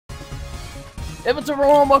What's up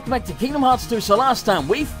everyone, welcome back to Kingdom Hearts 2. So last time,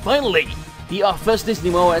 we finally beat our first Disney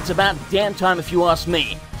World. It's about damn time if you ask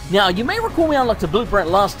me. Now, you may recall we unlocked a blueprint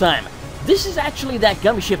last time. This is actually that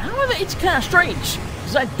gummy ship, however, it's kind of strange,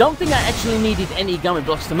 because I don't think I actually needed any gummy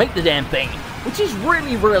blocks to make the damn thing, which is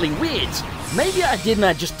really, really weird. Maybe I did and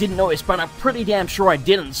I just didn't notice, but I'm pretty damn sure I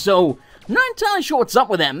didn't, so not entirely sure what's up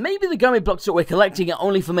with that. Maybe the gummy blocks that we're collecting are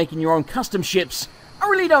only for making your own custom ships. I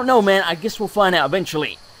really don't know, man. I guess we'll find out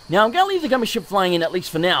eventually. Now, I'm going to leave the gummy ship flying in at least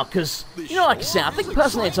for now, because, you know, like I said, I think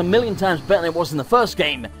personally it's a million times better than it was in the first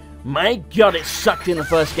game. My god, it sucked in the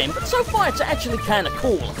first game, but so far it's actually kind of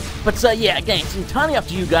cool. But, yeah, again, it's entirely up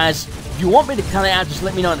to you guys. If you want me to cut it out, just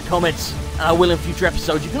let me know in the comments, and I will in future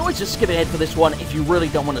episodes. You can always just skip ahead for this one if you really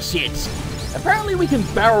don't want to see it. Apparently we can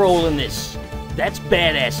barrel roll in this. That's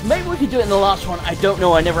badass. Maybe we could do it in the last one. I don't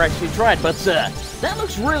know. I never actually tried, but, that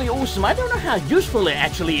looks really awesome. I don't know how useful it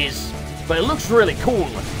actually is, but it looks really cool,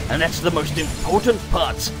 and that's the most important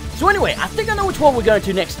part. So anyway, I think I know which one we're going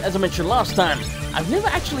to next. As I mentioned last time, I've never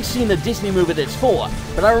actually seen the Disney movie that it's for,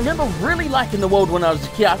 but I remember really liking the world when I was a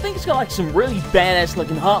kid. I think it's got like some really badass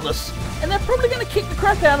looking Heartless, and they're probably going to kick the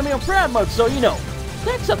crap out of me on Proud Mode, so you know,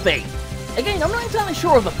 that's a thing. Again, I'm not entirely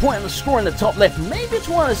sure of the point on the score in the top left. Maybe it's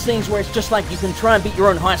one of those things where it's just like you can try and beat your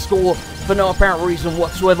own high score for no apparent reason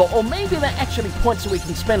whatsoever, or maybe they're actually points that we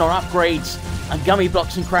can spend on upgrades and gummy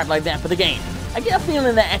blocks and crap like that for the game. I get a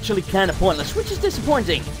feeling they're actually kind of pointless, which is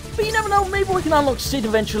disappointing. But you never know, maybe we can unlock Sid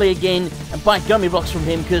eventually again and buy gummy blocks from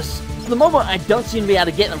him, because for the moment I don't seem to be able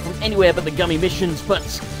to get them from anywhere but the gummy missions. But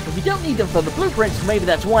if you don't need them for the blueprints, maybe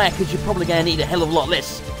that's why, because you're probably going to need a hell of a lot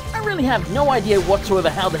less. I really have no idea whatsoever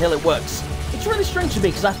how the hell it works. It's really strange to me,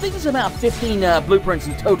 because I think there's about 15 blueprints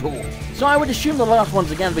in total, so I would assume the last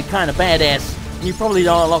ones are going to be kind of badass, and you probably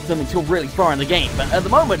don't unlock them until really far in the game. But at the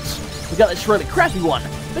moment, we got this really crappy one.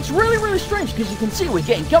 It's really, really strange, because you can see we're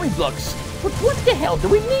getting gummy blocks, but what the hell do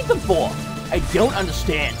we need them for? I don't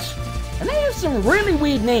understand. And they have some really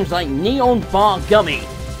weird names like Neon Bar Gummy.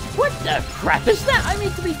 What the crap is that? I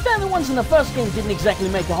mean, to be fair, the ones in the first game didn't exactly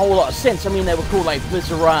make a whole lot of sense. I mean, they were called like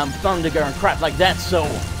Blizzard, Thunderer, and crap like that, so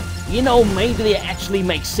you know, maybe they actually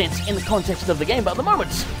make sense in the context of the game, but at the moment,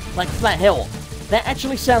 like Flat Hell, that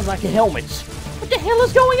actually sounds like a helmet. What the hell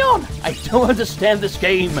is going on? I don't understand this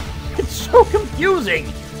game. It's so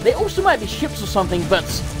confusing. They also might be ships or something, but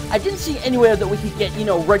I didn't see anywhere that we could get, you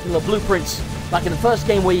know, regular blueprints, like in the first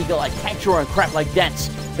game where you got like Cactuar and crap like that.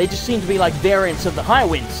 They just seem to be like variants of the High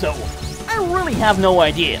Wind, so I really have no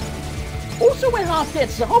idea. Also, we're half dead,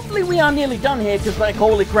 so hopefully we are nearly done here, because like,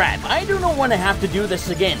 holy crap, I do not want to have to do this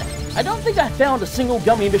again. I don't think I found a single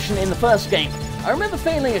gummy mission in the first game. I remember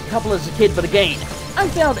failing a couple as a kid, but again, I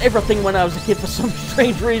found everything when I was a kid for some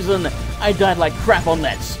strange reason. I died like crap on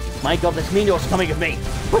that. My god, this meteor's coming at me.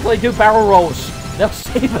 Quickly do barrel rolls. They'll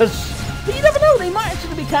save us. But you never know, they might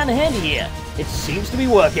actually be kind of handy here. It seems to be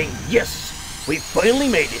working. Yes, we finally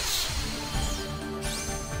made it.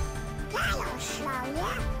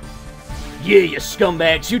 Yeah, you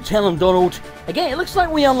scumbags, you tell them, Donald. Again, it looks like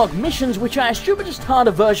we unlock missions, which I assume are just harder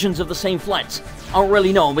versions of the same flights. I don't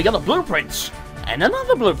really know. We got a blueprint, and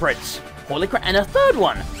another blueprint. Holy crap, and a third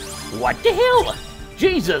one. What the hell?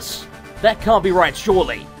 Jesus, that can't be right,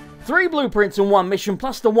 surely. 3 blueprints in one mission,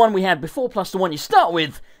 plus the one we had before, plus the one you start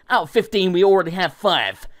with. Out of 15, we already have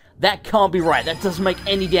 5. That can't be right. That doesn't make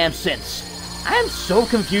any damn sense. I am so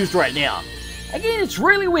confused right now. Again, it's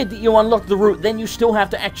really weird that you unlock the route, then you still have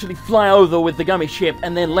to actually fly over with the gummy ship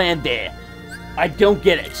and then land there. I don't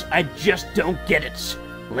get it. I just don't get it.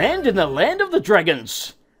 Land in the land of the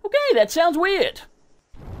dragons. Okay, that sounds weird.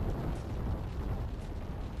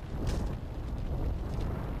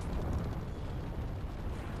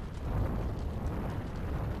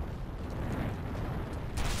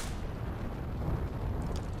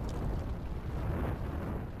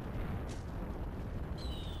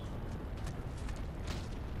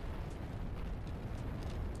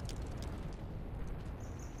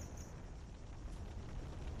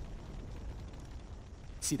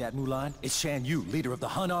 See that, Mulan? It's Shan Yu, leader of the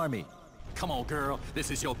Hun army. Come on, girl. This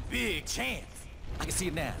is your big chance. I can see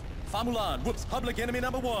it now. Fa Mulan whoops public enemy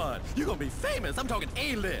 #1. You're gonna be famous. I'm talking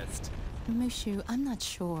A-list. Mushu, I'm not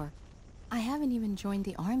sure. I haven't even joined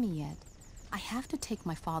the army yet. I have to take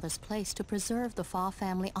my father's place to preserve the Fa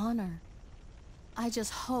family honor. I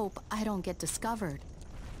just hope I don't get discovered.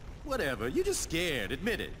 Whatever. You're just scared.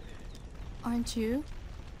 Admit it. Aren't you?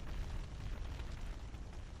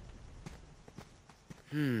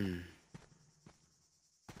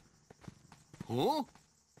 Huh?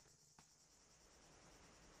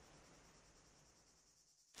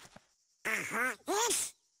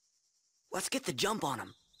 Yes. Let's get the jump on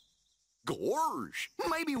him. Gorge,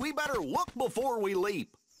 maybe we better look before we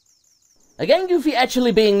leap. Again, Goofy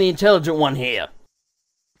actually being the intelligent one here.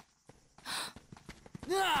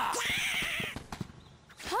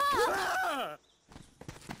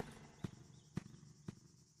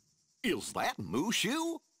 Is that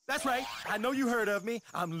Mushu? That's right. I know you heard of me.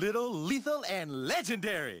 I'm little, lethal, and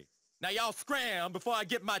legendary. Now y'all scram before I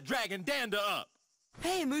get my dragon dander up.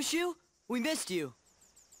 Hey, Mushu, we missed you.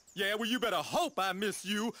 Yeah, well, you better hope I miss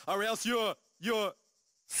you, or else you're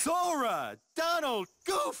Sora, Donald,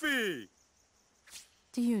 Goofy.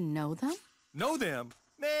 Do you know them? Know them?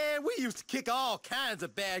 Man, we used to kick all kinds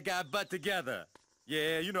of bad guy butt together.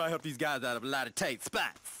 Yeah, you know I help these guys out of a lot of tight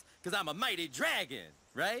spots, because I'm a mighty dragon,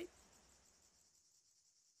 right?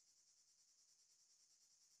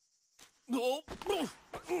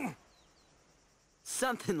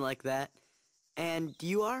 Something like that. And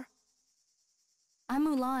you are? I'm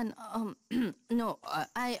Mulan. No,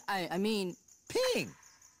 I mean... Ping!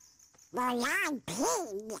 Mulan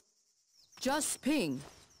Ping. Just Ping.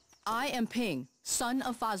 I am Ping, son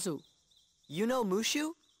of Fazu. You know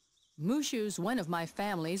Mushu? Mushu's one of my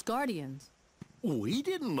family's guardians. We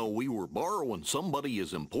didn't know we were borrowing somebody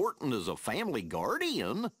as important as a family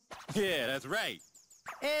guardian. Yeah, that's right.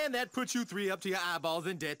 And that puts you three up to your eyeballs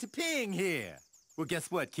in debt to Ping here. Well, guess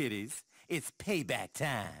what, kiddies? It's payback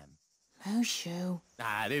time. Mushu.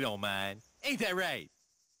 Ah, they don't mind. Ain't that right?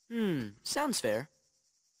 Sounds fair.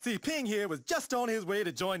 See, Ping here was just on his way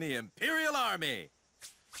to join the Imperial Army.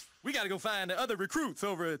 We gotta go find the other recruits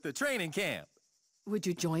over at the training camp. Would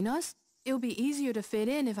you join us? It'll be easier to fit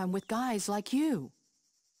in if I'm with guys like you.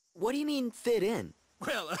 What do you mean, fit in?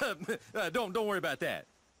 Well, don't worry about that.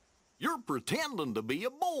 You're pretending to be a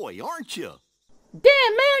boy, aren't you?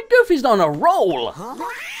 Damn, man, Goofy's on a roll. Huh?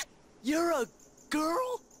 You're a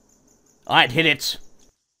girl? Alright, hit it.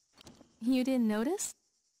 You didn't notice?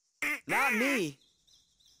 Not me.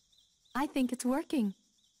 I think it's working.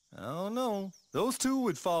 I don't know. Those two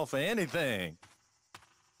would fall for anything.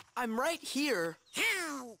 I'm right here.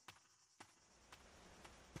 How?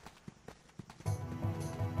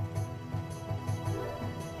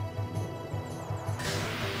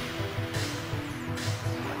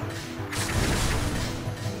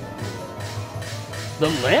 The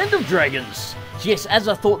Land of Dragons. Yes, as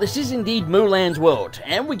I thought, this is indeed Mulan's world,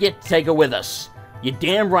 and we get to take her with us. You're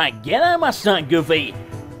damn right. Get out of my sight, Goofy.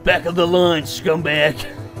 Back of the line, scumbag.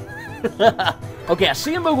 Okay, I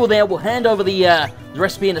see a Moogle there. We'll hand over the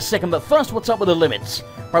recipe in a second, but first, what's up with the limits?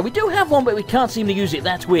 Right, we do have one, but we can't seem to use it.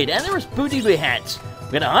 That's weird. And there is booty we had.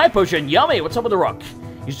 We got a high potion. Yummy. What's up with the rock?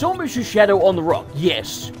 You saw Mushu's shadow on the rock.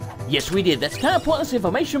 Yes. Yes, we did. That's kind of pointless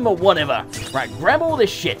information, but whatever. Right, grab all this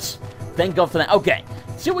shit. Thank God for that. Okay,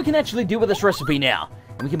 see what we can actually do with this recipe now.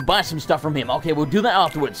 And we can buy some stuff from him. Okay, we'll do that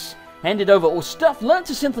afterwards. Hand it over. All stuff. Learn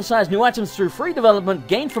to synthesize new items through free development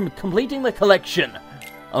gained from completing the collection.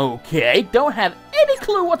 Okay, don't have any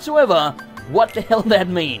clue whatsoever what the hell that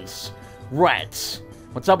means. Right.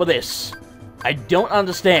 What's up with this? I don't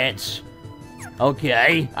understand.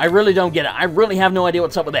 Okay, I really don't get it. I really have no idea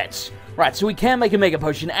what's up with that. Right, so we can make a Mega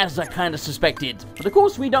Potion, as I kind of suspected. But of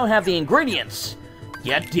course, we don't have the ingredients.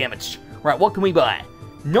 God damn it. Right, what can we buy?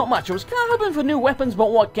 Not much. I was kind of hoping for new weapons,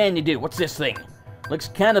 but what can you do? What's this thing? Looks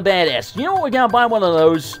kind of badass. You know what? We're going to buy one of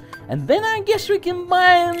those. And then I guess we can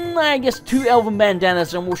buy, 2 elven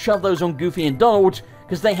bandanas, and we'll shove those on Goofy and Donald,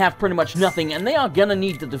 because they have pretty much nothing, and they are going to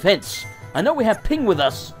need the defense. I know we have Ping with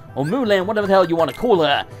us, or Mulan, whatever the hell you want to call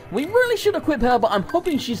her. We really should equip her, but I'm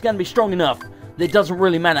hoping she's going to be strong enough that it doesn't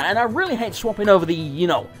really matter. And I really hate swapping over the,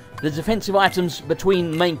 the defensive items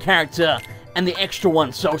between the main character and the extra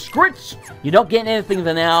ones. So, Scritch, you're not getting anything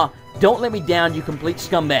for now. Don't let me down, you complete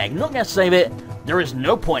scumbag. Not going to save it. There is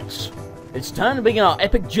no point. It's time to begin our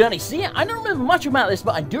epic journey. See, I don't remember much about this,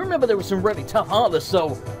 but I do remember there was some really tough heartless,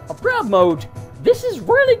 so a proud mode, this is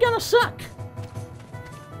really going to suck.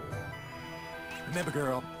 Remember,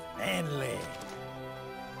 girl, manly.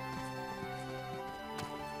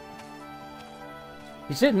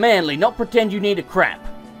 He said manly, not pretend you need a crap.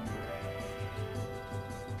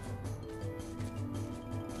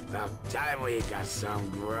 About time we got some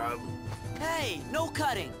grub. Hey, no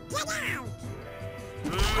cutting. Get out!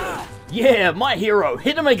 Yeah, my hero,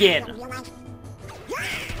 hit him again.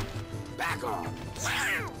 Back off.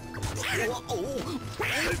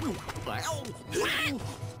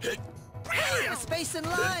 Space in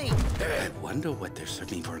line. I wonder what they're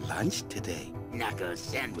serving for lunch today. Knuckle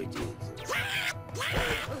sandwiches.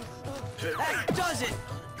 That does it.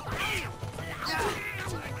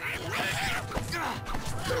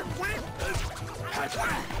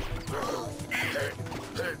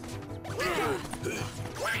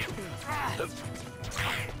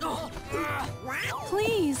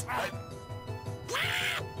 Please.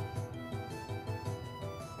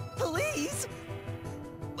 Please?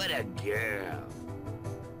 What a girl.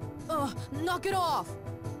 Knock it off.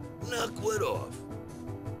 Knock what off?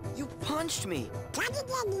 You punched me. Cut it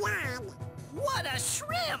in line. What a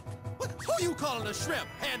shrimp! What? Who you calling a shrimp,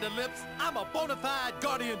 Hand of Lips? I'm a bona fide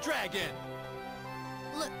guardian dragon.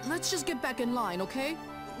 Let's just get back in line, okay?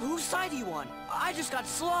 Whose side are you on? I just got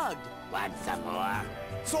slugged. Want some more?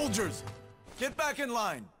 Soldiers, get back in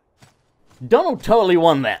line. Donald totally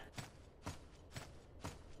won that.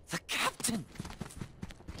 The captain.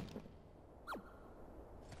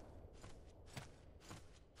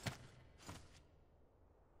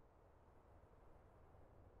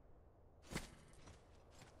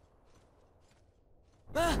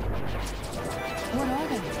 What are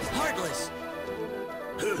they? Heartless.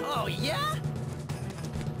 Oh, yeah?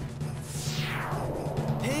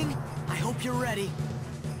 Ping, I hope you're ready.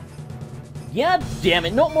 Yeah, damn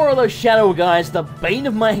it, not more of those shadow guys, the bane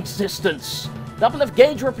of my existence. The upper left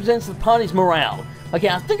gauge represents the party's morale. Okay,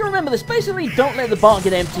 I think I remember this. Basically, don't let the bar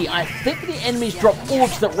get empty. I think the enemies drop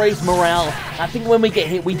orbs that raise morale. I think when we get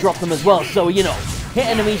hit, we drop them as well. So, you know, hit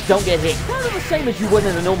enemies, don't get hit. Kind of the same as you would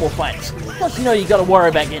in a normal fight. Plus, you know, you gotta worry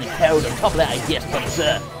about getting KO'd on top of that, I guess.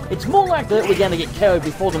 But, it's more likely that we're gonna get KO'd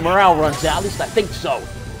before the morale runs out. At least I think so.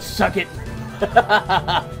 Suck it.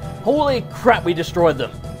 Holy crap, we destroyed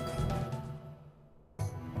them.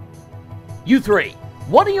 You three,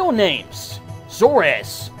 what are your names?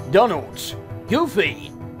 Sorace, Donald,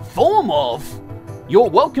 Goofy, form of. You're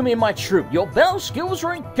welcome in my troop. Your battle skills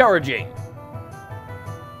are encouraging.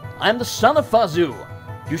 I'm the son of Fazoo.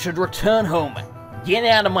 You should return home. Get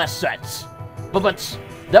out of my sight. But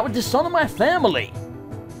that would dishonor my family.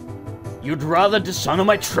 You'd rather dishonor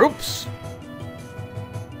my troops?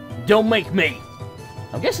 Don't make me.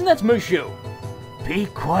 I'm guessing that's Mushu. Be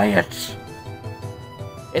quiet.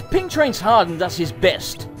 If Ping trains hard and does his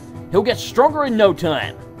best, he'll get stronger in no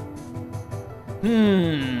time.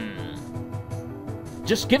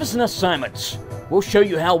 Just give us an assignment. We'll show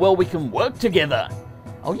you how well we can work together.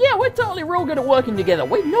 Oh yeah, we're totally real good at working together.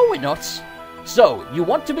 Wait, no we're not. So, you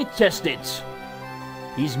want to be tested.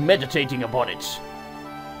 He's meditating upon it.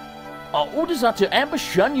 Our orders are to ambush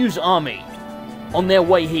Shan Yu's army. On their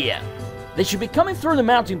way here. They should be coming through the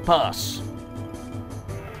mountain pass.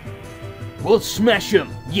 We'll smash him.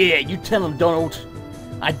 Yeah, you tell him, Donald.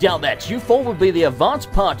 I doubt that. You four will be the advance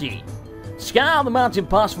party. Scour the mountain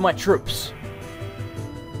pass for my troops.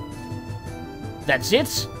 That's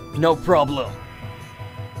it? No problem.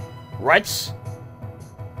 Rights?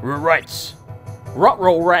 Rights.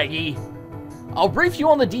 Roll, Raggy. I'll brief you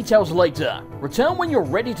on the details later. Return when you're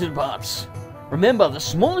ready to depart. Remember, the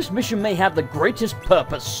smallest mission may have the greatest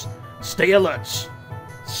purpose. Stay alert.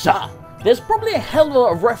 Sir. There's probably a hell of a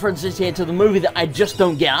lot of references here to the movie that I just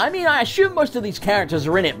don't get. I mean, I assume most of these characters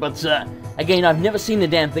are in it, but, again, I've never seen the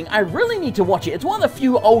damn thing. I really need to watch it. It's one of the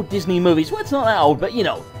few old Disney movies. Well, it's not that old, but, you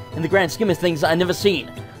know, in the grand scheme of things, I've never seen.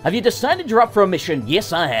 Have you decided you're up for a mission?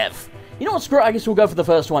 Yes, I have. You know what, screw it, I guess we'll go for the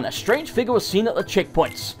first one. A strange figure was seen at the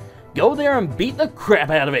checkpoints. Go there and beat the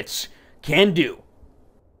crap out of it. Can do.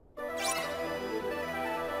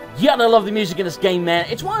 Yeah, I love the music in this game, man.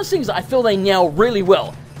 It's one of those things that I feel they nail really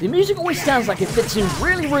well. The music always sounds like it fits in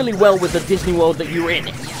really, really well with the Disney world that you're in.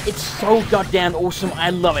 It's so goddamn awesome, I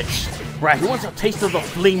love it. Right, who wants a taste of the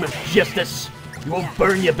flame of justice? You will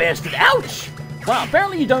burn, you bastard. Ouch! Well,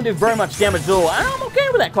 apparently you don't do very much damage at all, and I'm okay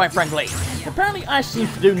with that, quite frankly. Apparently I seem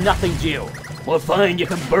to do nothing to you. Well, fine, you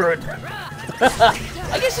can burn.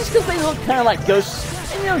 I guess it's because they look kind of like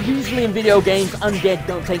ghosts, and you know, usually in video games, undead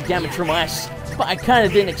don't take damage from ice. But I kind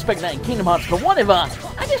of didn't expect that in Kingdom Hearts, but whatever.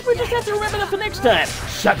 I guess we just have to remember that for next time.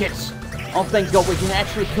 Suck it. Oh, thank God we can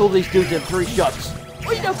actually kill these dudes in 3 shots.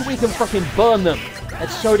 Or you know, we can fucking burn them.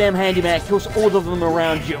 That's so damn handy, man. It kills all of them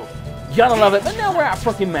around you. You gotta love it, but now we're out of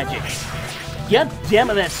fucking magic. God damn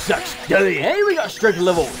it, that sucks. Hey, we got strict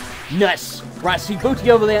level. Nice. Right, see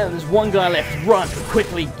Booty over there, and there's one guy left. Run,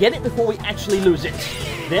 quickly, get it before we actually lose it.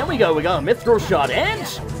 There we go, we got a mithril shot,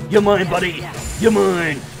 and... You're mine, buddy. You're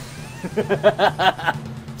mine.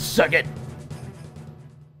 Suck it.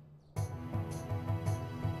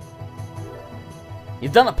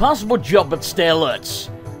 You've done a passable job, but stay alert.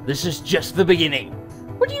 This is just the beginning.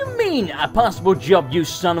 What do you mean, a passable job, you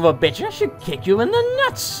son of a bitch? I should kick you in the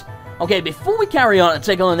nuts. Okay, before we carry on and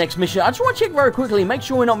take on the next mission, I just want to check very quickly, make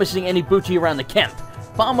sure we're not missing any booty around the camp.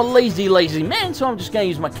 But I'm a lazy man, so I'm just going to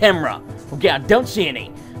use my camera. Okay, I don't see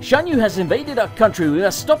any. Shan Yu has invaded our country. We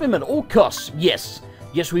must stop him at all costs. Yes,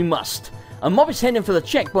 we must. A mob is heading for the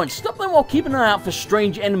checkpoint. Stop them while keeping an eye out for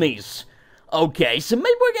strange enemies. Okay, so maybe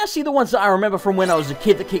we're gonna see the ones that I remember from when I was a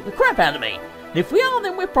kid that kicked the crap out of me. And if we are,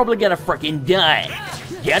 then we're probably gonna frickin' die.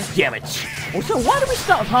 God damn it. Also, why do we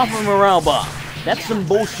start with half of a morale bar? That's some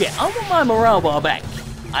bullshit. I want my morale bar back.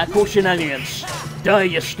 I call shenanigans. Die,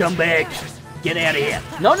 you scumbags. Get out of here.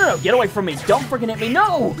 No, no, no, get away from me. Don't frickin' hit me.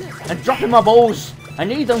 No! I'm dropping my balls. I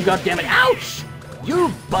need them, goddammit. Ouch!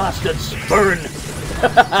 You bastards. Burn.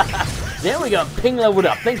 There we go. Ping leveled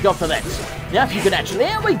up. Thank God for that. Now if you could actually...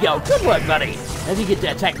 There we go. Good work, buddy. As you get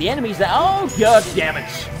to attack the enemies there... Oh, god damn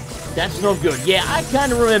it. That's not good. Yeah, I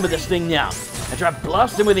kind of remember this thing now. I try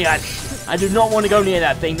blasting with the ice. I do not want to go near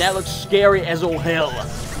that thing. That looks scary as all hell.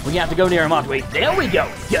 We have to go near him, aren't we? There we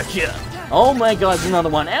go. Gotcha. Oh my god, there's another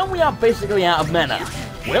one. And we are basically out of mana.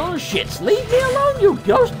 Well, shit. Leave me alone, you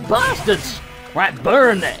ghost bastards. Right,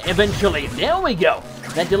 burn. Eventually. There we go.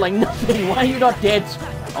 That did like nothing. Why are you not dead?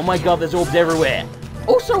 Oh my god, there's orbs everywhere.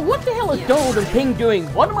 Also, what the hell is Donald and Ping doing?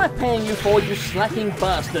 What am I paying you for, you slacking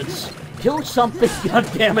bastards? Kill something,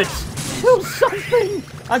 goddammit. Kill something!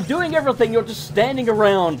 I'm doing everything, you're just standing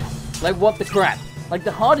around. Like, what the crap? Like,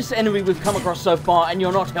 the hardest enemy we've come across so far, and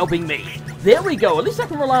you're not helping me. There we go, at least I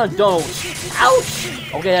can rely on Donald.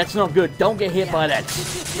 Ouch! Okay, that's not good. Don't get hit by that.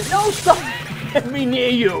 No, stop! Get me near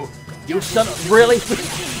you! You son of... Really?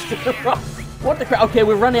 What the crap? Okay,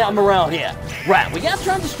 we're running out of morale here. Right, we gotta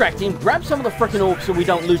try and distract him, grab some of the frickin' orbs so we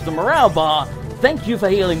don't lose the morale bar. Thank you for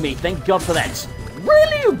healing me, thank God for that.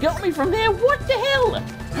 Really? You got me from there? What the hell?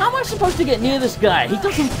 How am I supposed to get near this guy? He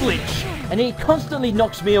doesn't flinch, and he constantly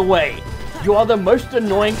knocks me away. You are the most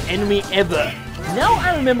annoying enemy ever. Now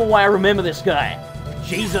I remember why I remember this guy.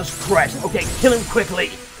 Jesus Christ. Okay, kill him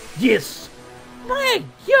quickly. Yes. My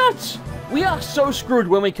God. We are so screwed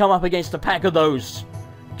when we come up against a pack of those.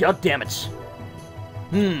 God damn it.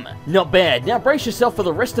 Not bad. Now brace yourself for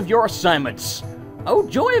the rest of your assignments. Oh,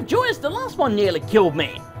 joy of joys, the last one nearly killed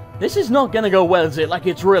me. This is not gonna go well, is it? Like,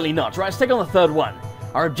 it's really not. Right, let's take on the third one.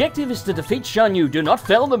 Our objective is to defeat Shan Yu. Do not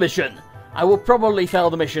fail the mission. I will probably fail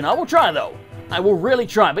the mission. I will try, though. I will really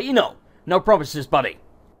try, but you know, no promises, buddy.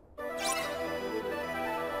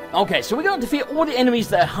 Okay, so we gotta defeat all the enemies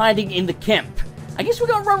that are hiding in the camp. I guess we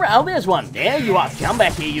gotta run around. Oh, there's one. There you are. Come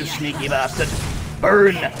back here, you sneaky bastard.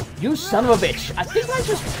 Burn! You son of a bitch. I think I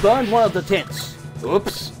just burned one of the tents.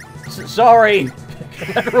 Oops. Sorry.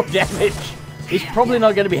 Collateral damage. He's probably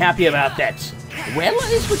not going to be happy about that. Well,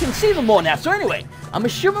 at least we can see them more now. So anyway, I'm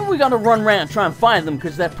assuming we're going to run around and try and find them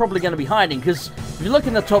because they're probably going to be hiding. Because if you look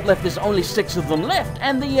in the top left, there's only 6 of them left.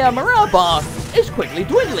 And the morale bar is quickly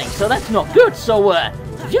dwindling. So that's not good. So,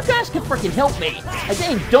 if you guys can freaking help me.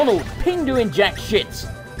 Again, Donald, Ping doing jack shit.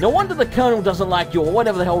 No wonder the Colonel doesn't like you or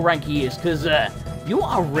whatever the hell rank he is. Because, you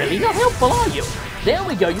are really not helpful, are you? There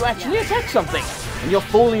we go. You actually attacked something. And you're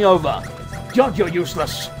falling over. God, you're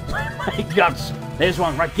useless. My guts. There's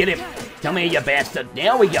one. Right, get him. Come here, you bastard.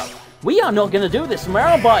 There we go. We are not going to do this. The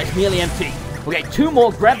morale bar is nearly empty. Okay, 2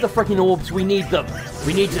 more. Grab the freaking orbs. We need them.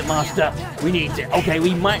 We need it, master. We need it. Okay,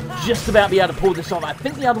 we might just about be able to pull this off. I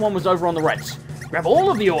think the other one was over on the right. Grab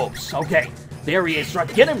all of the orbs. Okay, there he is.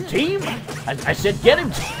 Right, get him, team. I said get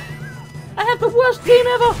him. I have the worst team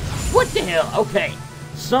ever. What the hell? Okay,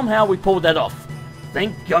 somehow we pulled that off.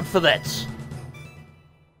 Thank God for that.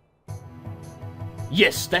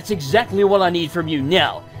 Yes, that's exactly what I need from you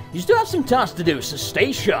now. You still have some tasks to do, so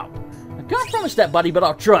stay sharp. I can't promise that, buddy, but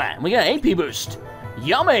I'll try. We got an AP boost.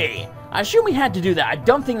 Yummy! I assume we had to do that. I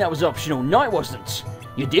don't think that was optional. No, it wasn't.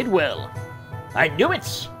 You did well. I knew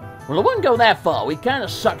it! Well, I wouldn't go that far. We kind of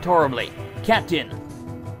sucked horribly. Captain,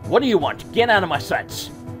 what do you want? Get out of my sights.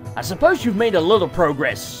 I suppose you've made a little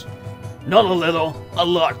progress. Not a little, a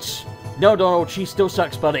lot. No, Donald, she still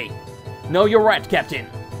sucks, buddy. No, you're right, Captain.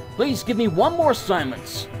 Please give me one more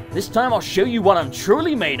assignment. This time I'll show you what I'm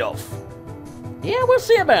truly made of. Yeah, we'll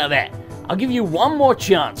see about that. I'll give you one more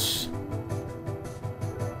chance.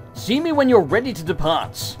 See me when you're ready to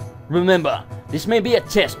depart. Remember, this may be a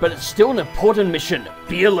test, but it's still an important mission.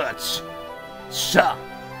 Be alert. Sir.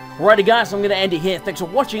 Alrighty guys, I'm going to end it here. Thanks for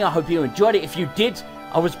watching. I hope you enjoyed it. If you did,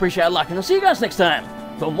 I would appreciate a like, and I'll see you guys next time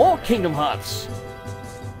for more Kingdom Hearts.